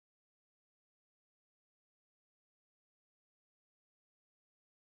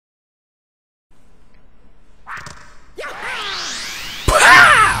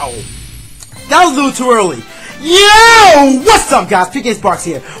That was a little too early. Yo! What's up, guys? PKSparkxx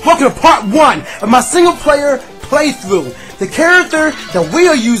here. Welcome to part 1 of my single-player playthrough. The character that we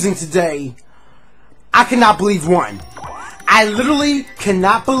are using today, I cannot believe won. I literally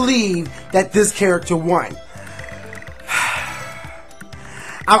cannot believe that this character won.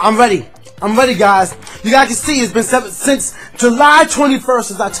 I'm ready. I'm ready, guys. You guys can see it's been since July 21st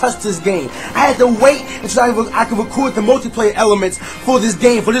since I touched this game. I had to wait until I could record the multiplayer elements for this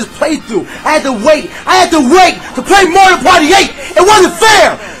game, for this playthrough. I had to wait to play Mario Party 8. It wasn't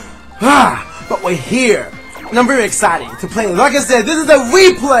fair. But we're here. And I'm very excited to play it. Like I said, this is a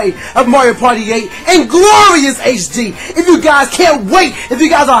replay of Mario Party 8 in glorious HD. If you guys can't wait, if you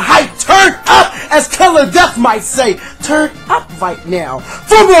guys are hyped, turn up, as Color Death might say. Turn up right now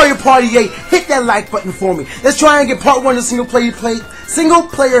for Mario Party 8. Hit that like button for me. Let's try and get part 1 of the single player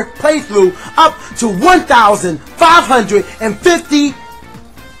playthrough up to 1,550.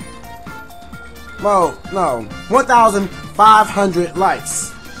 Well, no, 1,500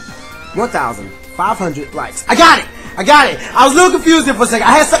 likes. 1,500 likes. I got it! I was a little confused there for a second.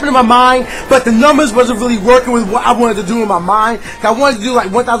 I had something in my mind, but the numbers wasn't really working with what I wanted to do in my mind. I wanted to do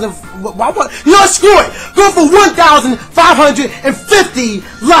like 1,000. You know what? Screw it! Go for 1,550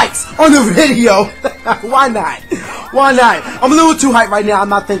 likes on the video. Why not? Why not? I'm a little too hyped right now. I'm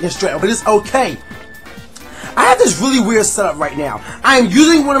not thinking straight, but it's okay. I have this really weird setup right now. I am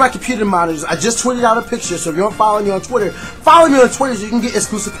using one of my computer monitors. I just tweeted out a picture, so if you don't follow me on Twitter, follow me on Twitter so you can get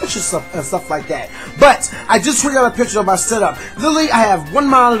exclusive pictures and stuff like that. But I just tweeted out a picture of my setup. Literally, I have one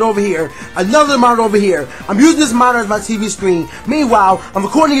monitor over here, another monitor over here. I'm using this monitor as my TV screen. Meanwhile, I'm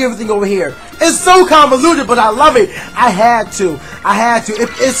recording everything over here. It's so convoluted, but I love it. I had to.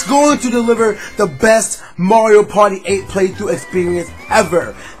 It's going to deliver the best Mario Party 8 playthrough experience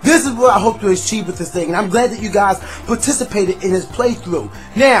ever. This is what I hope to achieve with this thing, and I'm glad that you guys participated in this playthrough.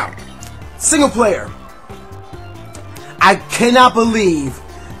 Now, single player. I cannot believe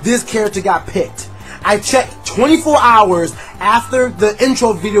this character got picked. I checked 24 hours after the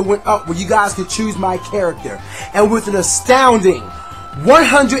intro video went up where you guys could choose my character, and with an astounding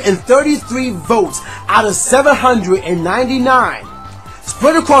 133 votes out of 799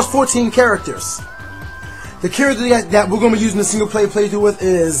 spread across 14 characters. The character that we're going to be using the single player playthrough with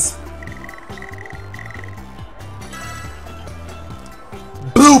is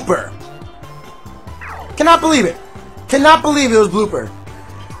Blooper. Cannot believe it. Cannot believe it was Blooper.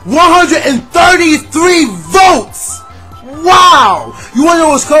 133 votes! Wow! You want to know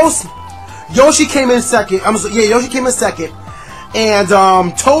what's close? Yoshi came in second. Yoshi came in second. And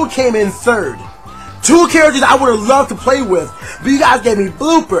Toad came in third. Two characters I would have loved to play with, but you guys gave me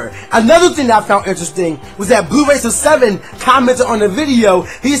Blooper. Another thing that I found interesting was that Blue Racer 7 commented on the video.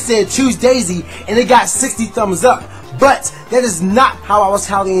 He said choose Daisy, and it got 60 thumbs up. But that is not how I was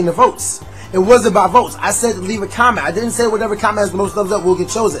tallying the votes. It wasn't by votes. I said leave a comment. I didn't say whatever comment has the most thumbs up will get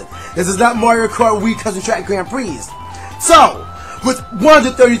chosen. This is not Mario Kart Wii Custom Track Grand Prix. So, with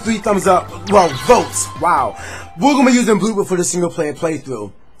 133 thumbs up, well, votes, wow. We're going to be using Blooper for the single player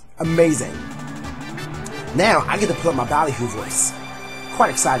playthrough. Amazing. Now, I get to put up my ballyhoo voice. Quite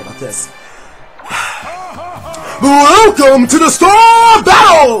excited about this. Welcome to the Star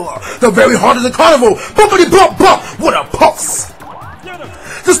Battle! The very heart of the carnival. Bumpity bump bump, what a pulse!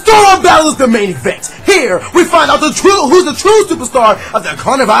 The Star Battle is the main event. Here, we find out who's the true superstar of the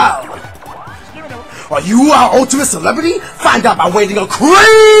carnival. Are you our ultimate celebrity? Find out by waging a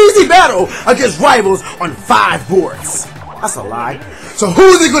crazy battle against rivals on 5 boards. That's a lie. So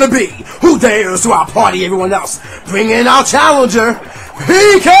who's it gonna be? Who dares to outparty everyone else? Bring in our challenger,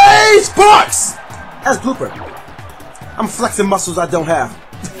 PKSparkxx! That's Blooper. I'm flexing muscles I don't have.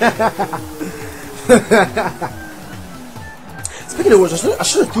 Speaking of which, I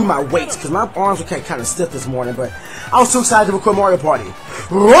should have threw my weights because my arms were kind of stiff this morning, but I was so excited to record Mario Party.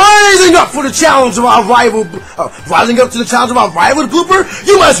 Rising up for the challenge of our rival, rising up to the challenge of our rival Blooper,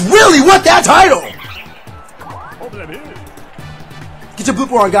 you must really want that title! Get your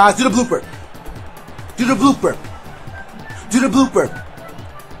blooper on, guys. Do the blooper. Do the blooper. Do the blooper.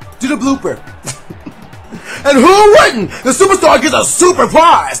 Do the blooper. And who wouldn't? The superstar gets a super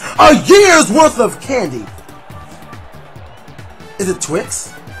prize. A year's worth of candy. Is it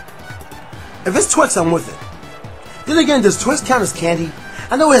Twix? If it's Twix, I'm with it. Then again, does Twix count as candy?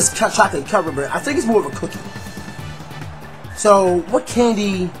 I know it has chocolate cover, but I think it's more of a cookie. So, what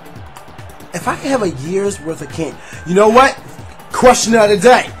candy... If I could have a year's worth of candy... You know what? Question of the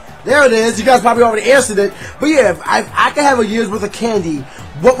day. There it is. You guys probably already answered it. But yeah, if I could have a year's worth of candy,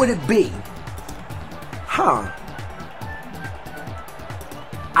 what would it be? Huh.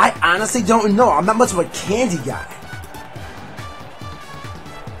 I honestly don't know. I'm not much of a candy guy.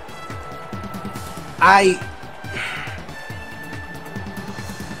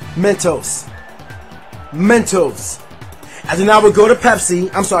 Mentos. And then I would go to Pepsi.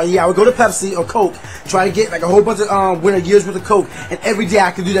 I'm sorry, yeah, I would go to Pepsi or Coke, try to get like a whole bunch of winter years worth of Coke, and every day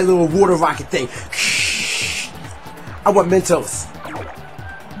I could do that little water rocket thing. I want Mentos.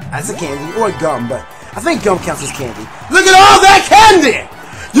 That's a candy or a gum, but I think gum counts as candy. Look at all that candy!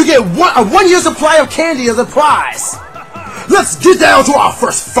 You get a 1 year supply of candy as a prize. Let's get down to our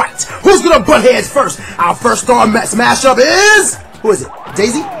first fight. Who's gonna butt heads first? Our first star smash up is, who is it?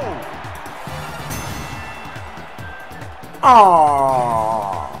 Daisy?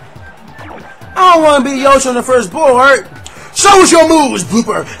 Aww. I don't want to be Yoshi on the first board. Show us your moves,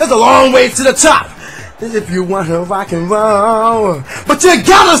 Blooper. There's a long way to the top. If you want to rock and roll, but you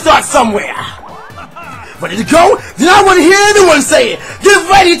gotta start somewhere. Ready to go? Then I want to hear anyone say it. Get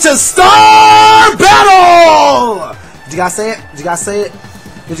ready to start battle. Did you guys say it?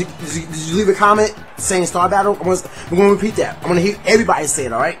 Did you leave a comment saying star battle? We're going to repeat that. I want to hear everybody say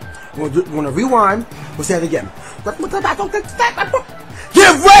it. All right? We're going to rewind. We'll say it again. Get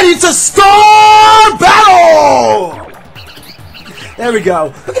ready to start battle! There we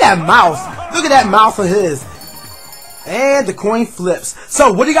go. Look at that mouth. Look at that mouth of his. And the coin flips.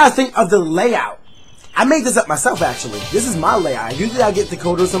 So, what do you guys think of the layout? I made this up myself, actually. This is my layout. Usually I get the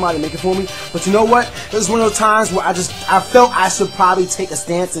code or somebody to make it for me. But you know what? This is one of those times where I felt I should probably take a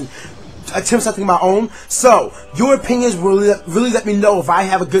stance and attempt something of my own. So, your opinions really let me know if I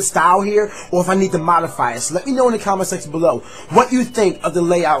have a good style here or if I need to modify it. So let me know in the comment section below what you think of the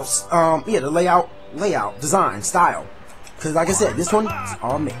layouts, the layout, design, style. Because like I said, this one is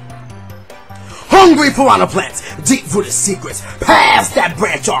all me. Hungry piranha plants, deep-rooted secrets, pass that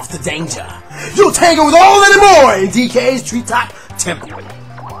branch off to danger. You'll tangle with all and more in DK's Treetop Temple.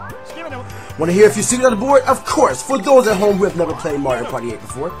 Want to hear a few secrets on the board? Of course, for those at home who have never played Mario Party 8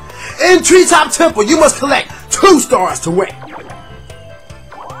 before. In Treetop Temple, you must collect 2 stars to win.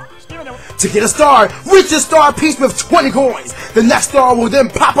 To get a star, reach the star piece with 20 coins. The next star will then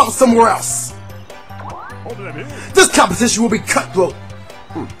pop up somewhere else. This competition will be cutthroat.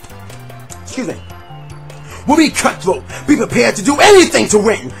 Excuse me. Will be cutthroat. Be prepared to do anything to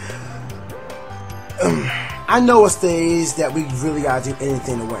win. I know it's days that we really gotta do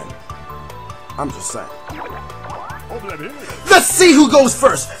anything to win. I'm just saying. Let's see who goes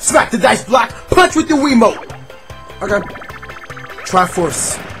first. Smack the dice block. Punch with the Wiimote. Okay.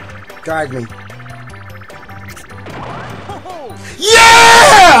 Triforce. Guide me.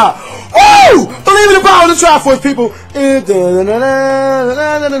 Yeah! Oh! Believe in the power of the Triforce, people.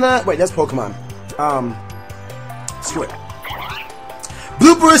 Wait, that's Pokemon. Screw it.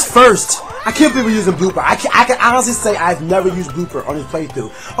 Blooper is first. I can't believe we're using Blooper. I can honestly say I've never used Blooper on this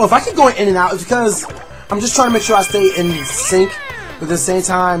playthrough. Oh, if I keep going in and out, it's because I'm just trying to make sure I stay in sync, but at the same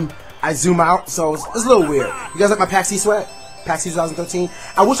time, I zoom out, so it's a little weird. You guys like my PAX sweat? PAX 2013?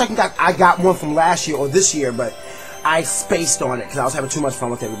 I wish I got one from last year or this year, but I spaced on it because I was having too much fun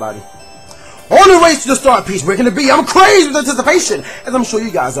with everybody. On the race to the start piece, where can it be? I'm crazy with anticipation, as I'm sure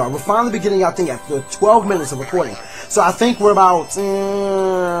you guys are. We're finally beginning our thing after 12 minutes of recording. So I think we're about,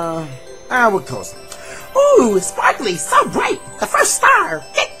 we're close. Ooh, sparkly, so bright. The first star.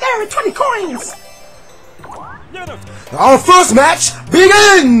 Get there, 20 coins. Our first match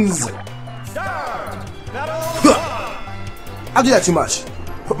begins. I'll do that too much.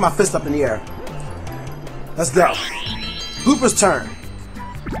 Put my fist up in the air. Let's go. Blooper's turn.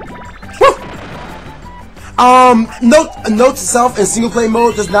 Woo! Note to self, in single play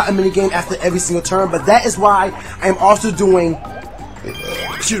mode, there's not a mini game after every single turn, but that is why I am also doing.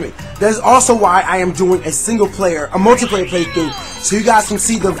 Excuse me. That is also why I am doing a multiplayer playthrough, so you guys can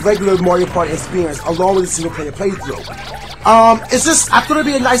see the regular Mario Party experience along with the single player playthrough. It's just, I thought it'd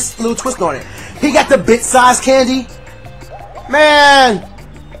be a nice little twist on it. He got the bit-sized candy. Man!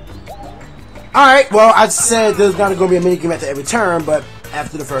 Alright, well, I said there's not going to be a minigame after every turn, but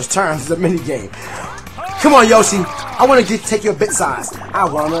after the first turn, it's a minigame. Come on, Yoshi. I want to take your bit size. I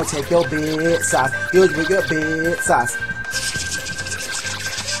want to take your bit size. Your bit size.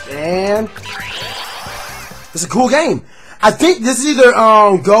 And it's a cool game. I think this is either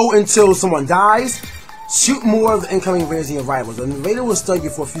go until someone dies, shoot more of the incoming raiders than your rivals. And the raider will stun you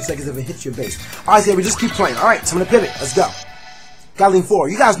for a few seconds if it hits your base. Alright, so we just keep playing. Alright, so I'm going to pivot. Let's go. Gotta lean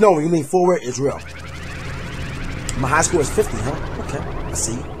forward. You guys know when you lean forward, it's real. My high score is 50, huh? Okay, I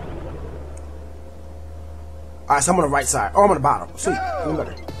see. Alright, so I'm on the right side. Oh, I'm on the bottom. Sweet. Even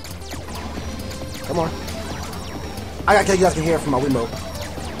better. Come on. I gotta you guys can hear it from my Wiimote.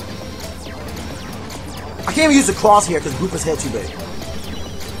 I can't even use the cross here because Goopa's head too big.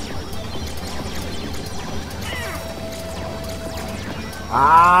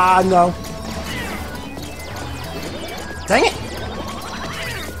 Ah, no. Dang it! I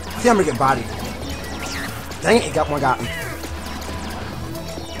think I'm gonna get bodied. Dang it, got me.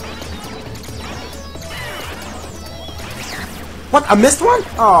 What? I missed one?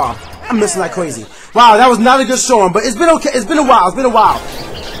 Oh, I'm missing like crazy. Wow, that was not a good showing, but it's been okay. It's been a while.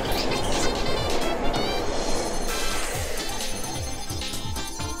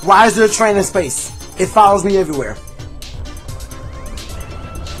 Why is there a train in space? It follows me everywhere.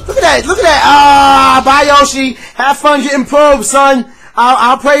 Look at that! Ah, bye Yoshi! Have fun getting probed, son!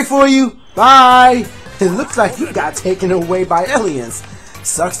 I'll pray for you! Bye! It looks like you got taken away by aliens.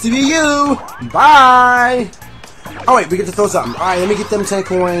 Sucks to be you! Bye! Oh wait, we get to throw something. Alright, let me get them 10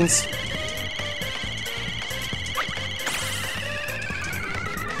 coins.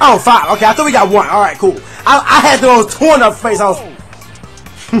 Oh, 5. Okay, I thought we got 1. Alright, cool. I had those torn up face. I was...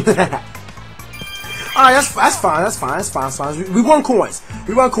 Alright, that's fine. We won coins.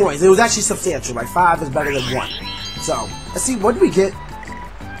 It was actually substantial. Like 5 is better than 1. So, let's see, what did we get?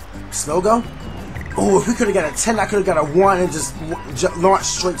 Slow go? Oh, if we could have got a 10, I could have got a 1 and just launched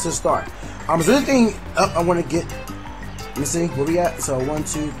straight to the start. Is there anything up I want to get? Let me see, where we at? So 1,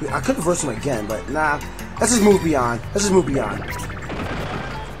 2, 3. I could reverse him again, but nah. Let's just move beyond.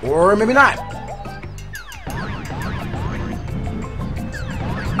 Or maybe not.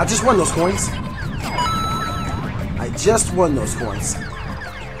 I just won those coins.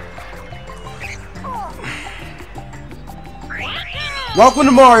 Welcome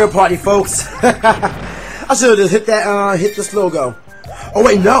to Mario Party, folks. I should have just hit that, hit the slow go. Oh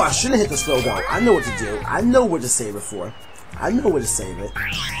wait, no, I shouldn't hit the slow go. I know what to do. I know what to save it for.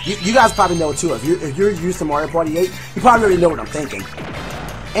 You guys probably know it too. If you're used to Mario Party 8, you probably already know what I'm thinking.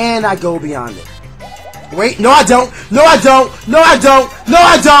 And I go beyond it. Wait, no I don't.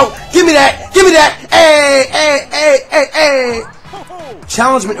 Give me that. Hey.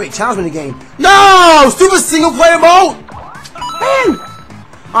 Challenge me the game. No! Stupid single player mode! Man!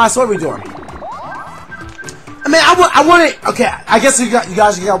 Alright, so what are we doing? I mean, I want it. Okay, I guess you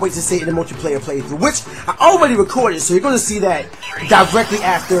guys gotta wait to see it in the multiplayer playthrough, which I already recorded, so you're gonna see that directly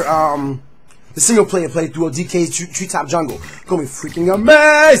after the single player playthrough of DK's Treetop Jungle. It's gonna be freaking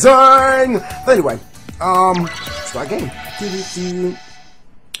amazing. But anyway, start game.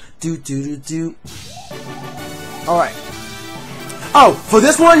 All right. Oh, for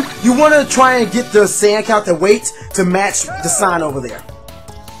this one, you want to try and get the sand count, the weight, to match the sign over there.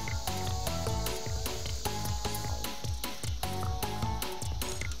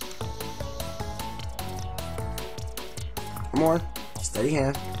 Come on, steady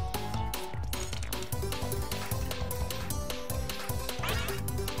hand.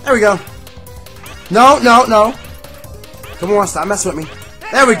 There we go. No. Come on, stop messing with me.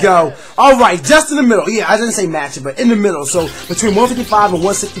 There we go. Alright, just in the middle. Yeah, I didn't say match it, but in the middle. So, between 155 and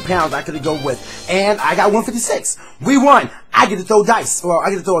 160 pounds, I could go with. And I got 156. We won. I get to throw dice. Well, I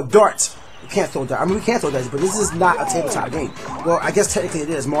get to throw a dart. We can't throw dice. I mean, we can throw dice, but this is not a tabletop game. Well, I guess technically it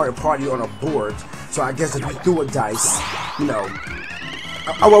is Mario Party on a board. So, I guess if you threw a dice, you know.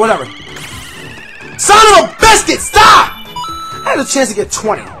 Oh, well, whatever. Son of a biscuit! Stop! I had a chance to get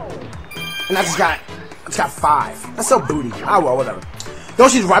 20. And I just got 5. That's so booty. Oh, well, whatever.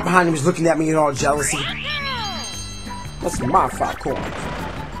 Yoshi's right behind him. He's looking at me in all jealousy. That's my 5 coins.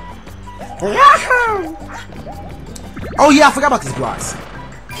 Oh yeah, I forgot about these blocks.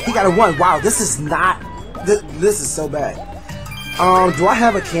 He got a 1. Wow, this is not. This is so bad. Do I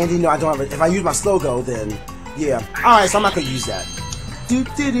have a candy? No, I don't have it. If I use my slow go, then yeah. All right, so I'm not gonna use that.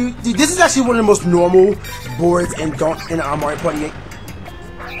 This is actually one of the most normal boards in Mario Party 8.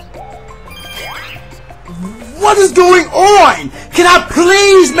 What is going on? Can I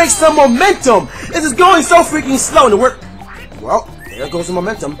please make some momentum? This is going so freaking slow and well, there goes the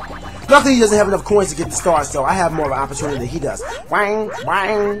momentum. Luckily, he doesn't have enough coins to get the stars, so I have more of an opportunity than he does. Wang.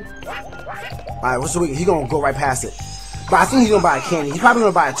 Alright, what's the week? He's gonna go right past it. But I think he's gonna buy a candy. He's probably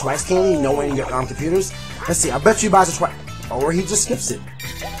gonna buy a twice candy, knowing computers. Let's see, I bet you he buys a twice. Or he just skips it.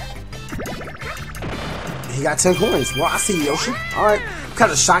 He got 10 coins. Well, I see you, Yoshi. Alright. I'm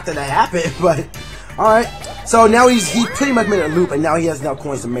kind of shocked that happened, but alright. So now he pretty much made a loop, and now he has enough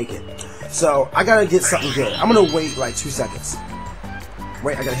coins to make it. So I gotta get something good. I'm gonna wait like 2 seconds.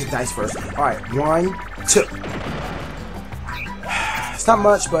 Wait, I gotta hit dice first. Alright, 1, 2. It's not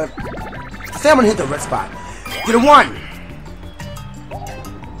much, but I think I'm gonna hit the red spot. Get a 1.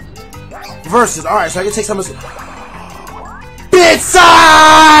 Versus. Alright, so I can take some of this. Bit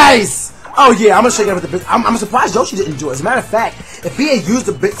size! Oh yeah, I'm gonna shake it up with the bit. I'm surprised Yoshi didn't do it. As a matter of fact, if he had used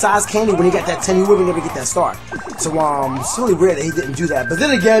the bit size candy when he got that 10, he wouldn't never get that star. So it's really weird that he didn't do that. But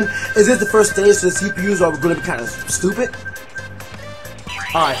then again, is this the first stage, so the CPUs are gonna be kind of stupid?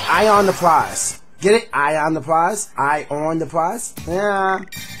 Alright, eye on the prize. Get it? Eye on the prize. Eye on the prize. Yeah.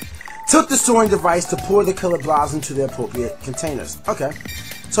 Tilt the storing device to pour the colored blobs into the appropriate containers. Okay.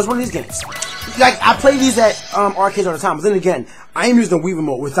 So it's one of these games. Like, I play these at arcades all the time, but then again, I am using the Wii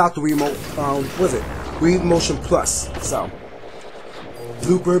Remote without the remote, what is it? Wii Motion Plus. So,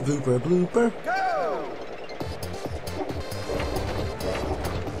 blooper, blooper, blooper. Go!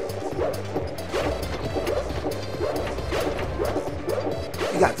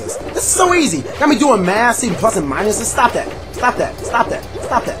 You got this. This is so easy. Got me doing math, see plus and minuses. Stop that. Stop that. Stop that.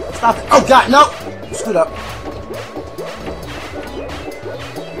 Stop that. Stop that. Oh God, no! Screwed up.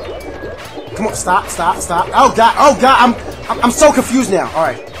 Come on, stop, stop, stop. Oh God, I'm so confused now. All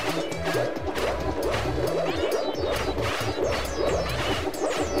right.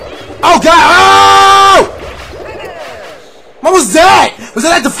 Oh God, oh! What was that? Was that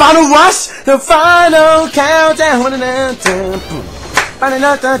like the final rush? The final countdown.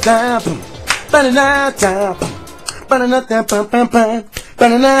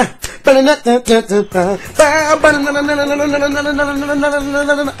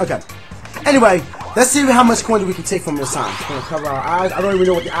 Okay. Anyway, let's see how much coin we can take from this time. Just gonna cover our eyes. I don't even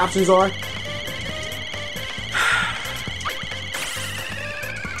know what the options are.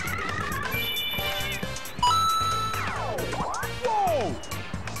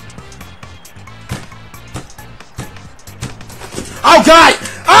 Oh God!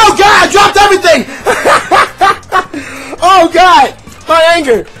 Oh God! I dropped everything! Oh God! My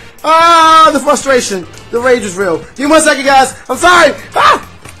anger! Ah, the frustration. The rage is real. Give me 1 second, guys. I'm sorry. Ah!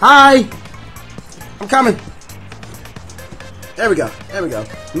 Hi. I'm coming. There we go. There we go.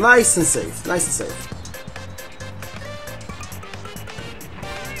 Nice and safe. Nice and safe.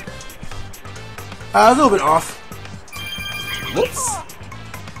 A little bit off. Whoops.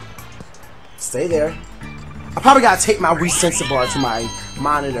 Stay there. I probably gotta take my Wii sensor bar to my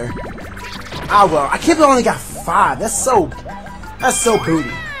monitor. Ah well, I can't believe I only got 5. That's so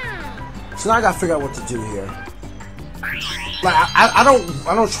booty. So now I gotta figure out what to do here. Like I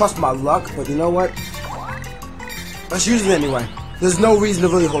don't trust my luck, but you know what? Let's use it anyway. There's no reason to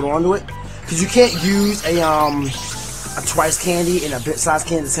really hold on to it, because you can't use a twice candy and a bit size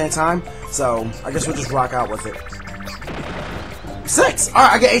candy at the same time. So I guess we'll just rock out with it. 6. All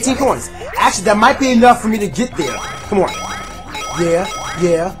right, I get 18 coins. Actually, that might be enough for me to get there. Come on. Yeah.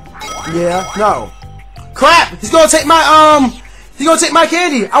 No. Crap! He's gonna take my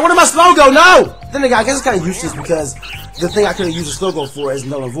candy. I wanted my slow go. No. Then again, I guess it's kind of useless because the thing I could have used a slow go for is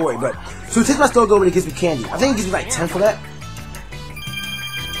null and void. But so he takes my slow go, but it gives me candy. I think it gives me like 10 for that.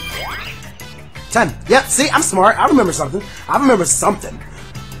 10. Yep. See, I'm smart. I remember something.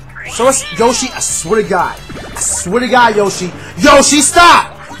 So it's Yoshi. I swear to God. Yoshi. Yoshi,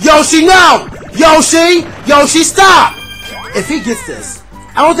 stop! Yoshi, no! Yoshi, stop! If he gets this,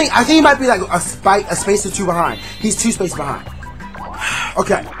 I think he might be like a space or 2 behind. He's 2 spaces behind.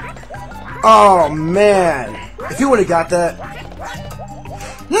 Okay. Oh man. If he would have got that.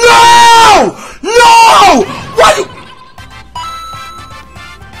 No! What?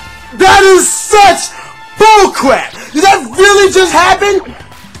 That is such bullcrap! Did that really just happen?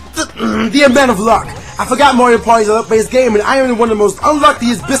 The amount of luck. I forgot Mario Party's a luck-based game, and I am one of the most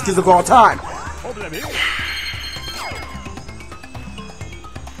unluckiest biscuits of all time.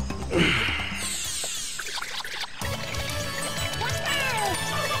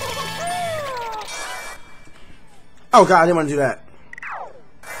 Oh God, I didn't want to do that.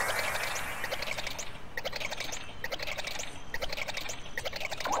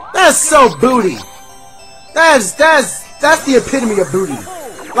 That's so booty. That's the epitome of booty.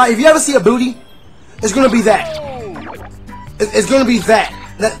 Like, if you ever see a booty, it's gonna be that. It's gonna be that.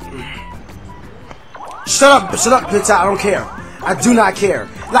 Shut up, bitch! I don't care. I do not care.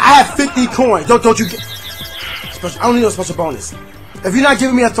 Like, I have 50 coins. Don't you get? I don't need a special bonus. If you're not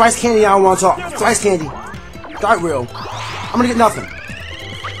giving me a thrice candy, I don't want to talk. Thrice candy. Start real. I'm gonna get nothing.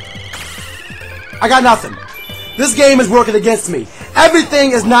 I got nothing. This game is working against me.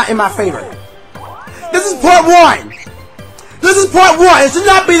 Everything is not in my favor. This is part 1. It should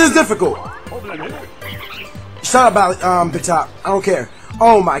not be this difficult. Shut up, Big Top. I don't care.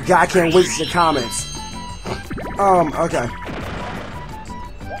 Oh my God, I can't wait to see the comments. Okay.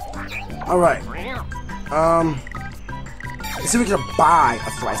 Alright. Let's see if we can buy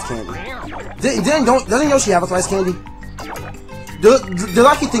a thrice candy. Doesn't Yoshi have a thrice candy? The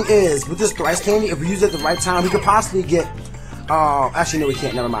lucky thing is, with this thrice candy, if we use it at the right time, we could possibly get... actually, no, we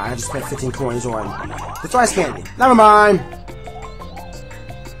can't. Never mind. I just spent 15 coins on the thrice candy. Never mind.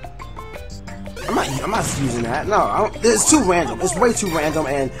 I'm not using that. No, it's too random. It's way too random,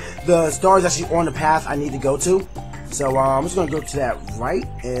 and the star is actually on the path I need to go to. So I'm just gonna go to that right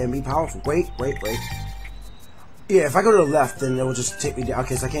and be powerful. Wait. Yeah, if I go to the left, then it will just take me down.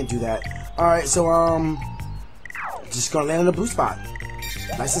 Okay, so I can't do that. All right, so just gonna land in the blue spot.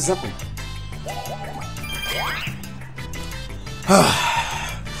 Nice and simple.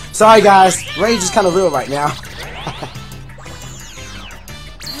 Sorry guys, rage is kind of real right now.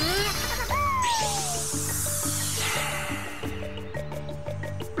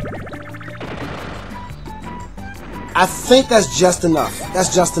 I think that's just enough.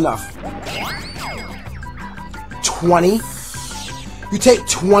 That's just enough. 20? You take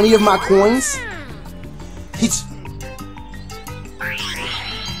 20 of my coins?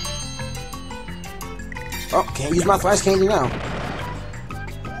 Oh, can't use my thrice candy now.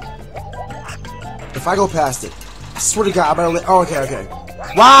 If I go past it, I swear to God, I better. Oh, okay.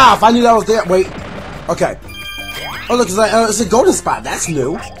 Wow, if I knew that was there. Wait. Okay. Oh, look, it's a golden spot. That's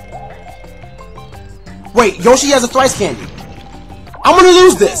new. Wait, Yoshi has a thrice candy. I'm gonna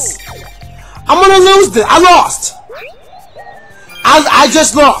lose this. I lost. I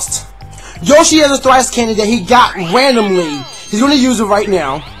just lost. Yoshi has a thrice candy that he got randomly. He's gonna use it right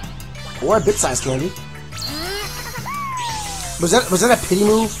now. Or a bit size candy. Was that a pity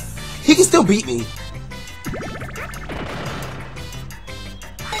move? He can still beat me.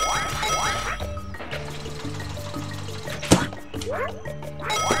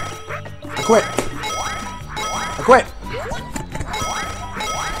 I quit.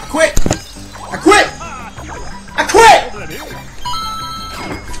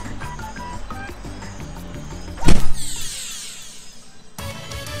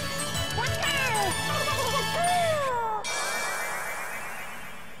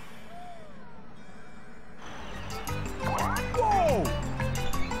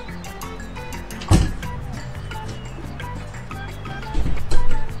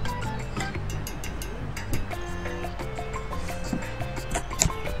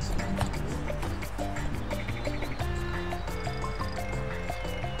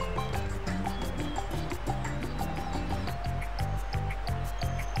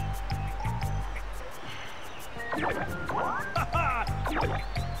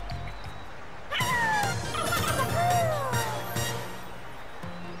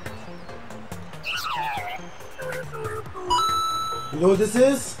 You know what this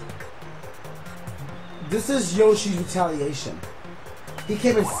is? This is Yoshi's retaliation. He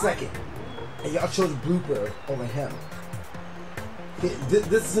came in second, and y'all chose Blooper over him.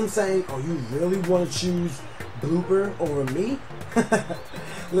 This is him saying, "Oh, you really want to choose Blooper over me?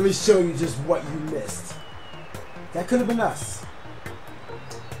 Let me show you just what you missed." That could have been us.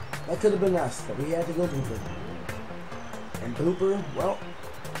 But we had to go Blooper. And Blooper, well,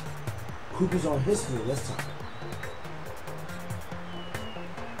 Koopa's on history this time.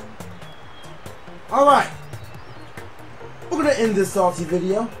 Alright, we're gonna end this salty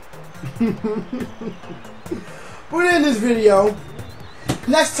video. We're gonna end this video.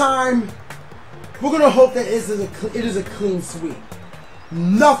 Next time, we're gonna hope that it is a clean sweep.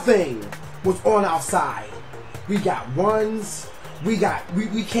 Nothing was on our side. We got ones. We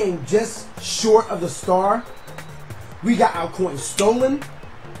came just short of the star. We got our coins stolen.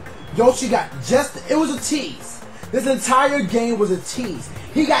 Yoshi got just. It was a tease. This entire game was a tease.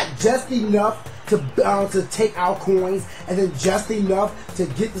 He got just enough to take our coins, and then just enough to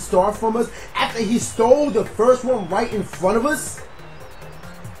get the star from us after he stole the first one right in front of us.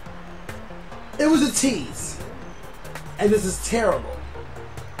 It was a tease, and this is terrible.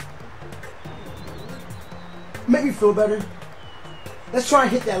 Make me feel better. Let's try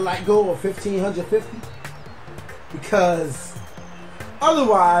and hit that like goal of 1,550, because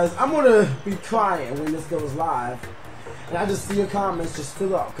otherwise I'm gonna be crying when this goes live. And I just see your comments just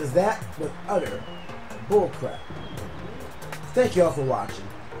fill up, because that was utter bullcrap. Thank y'all for watching.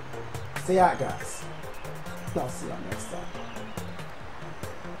 Stay out, guys. I'll see y'all next time.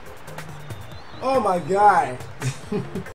 Oh my God.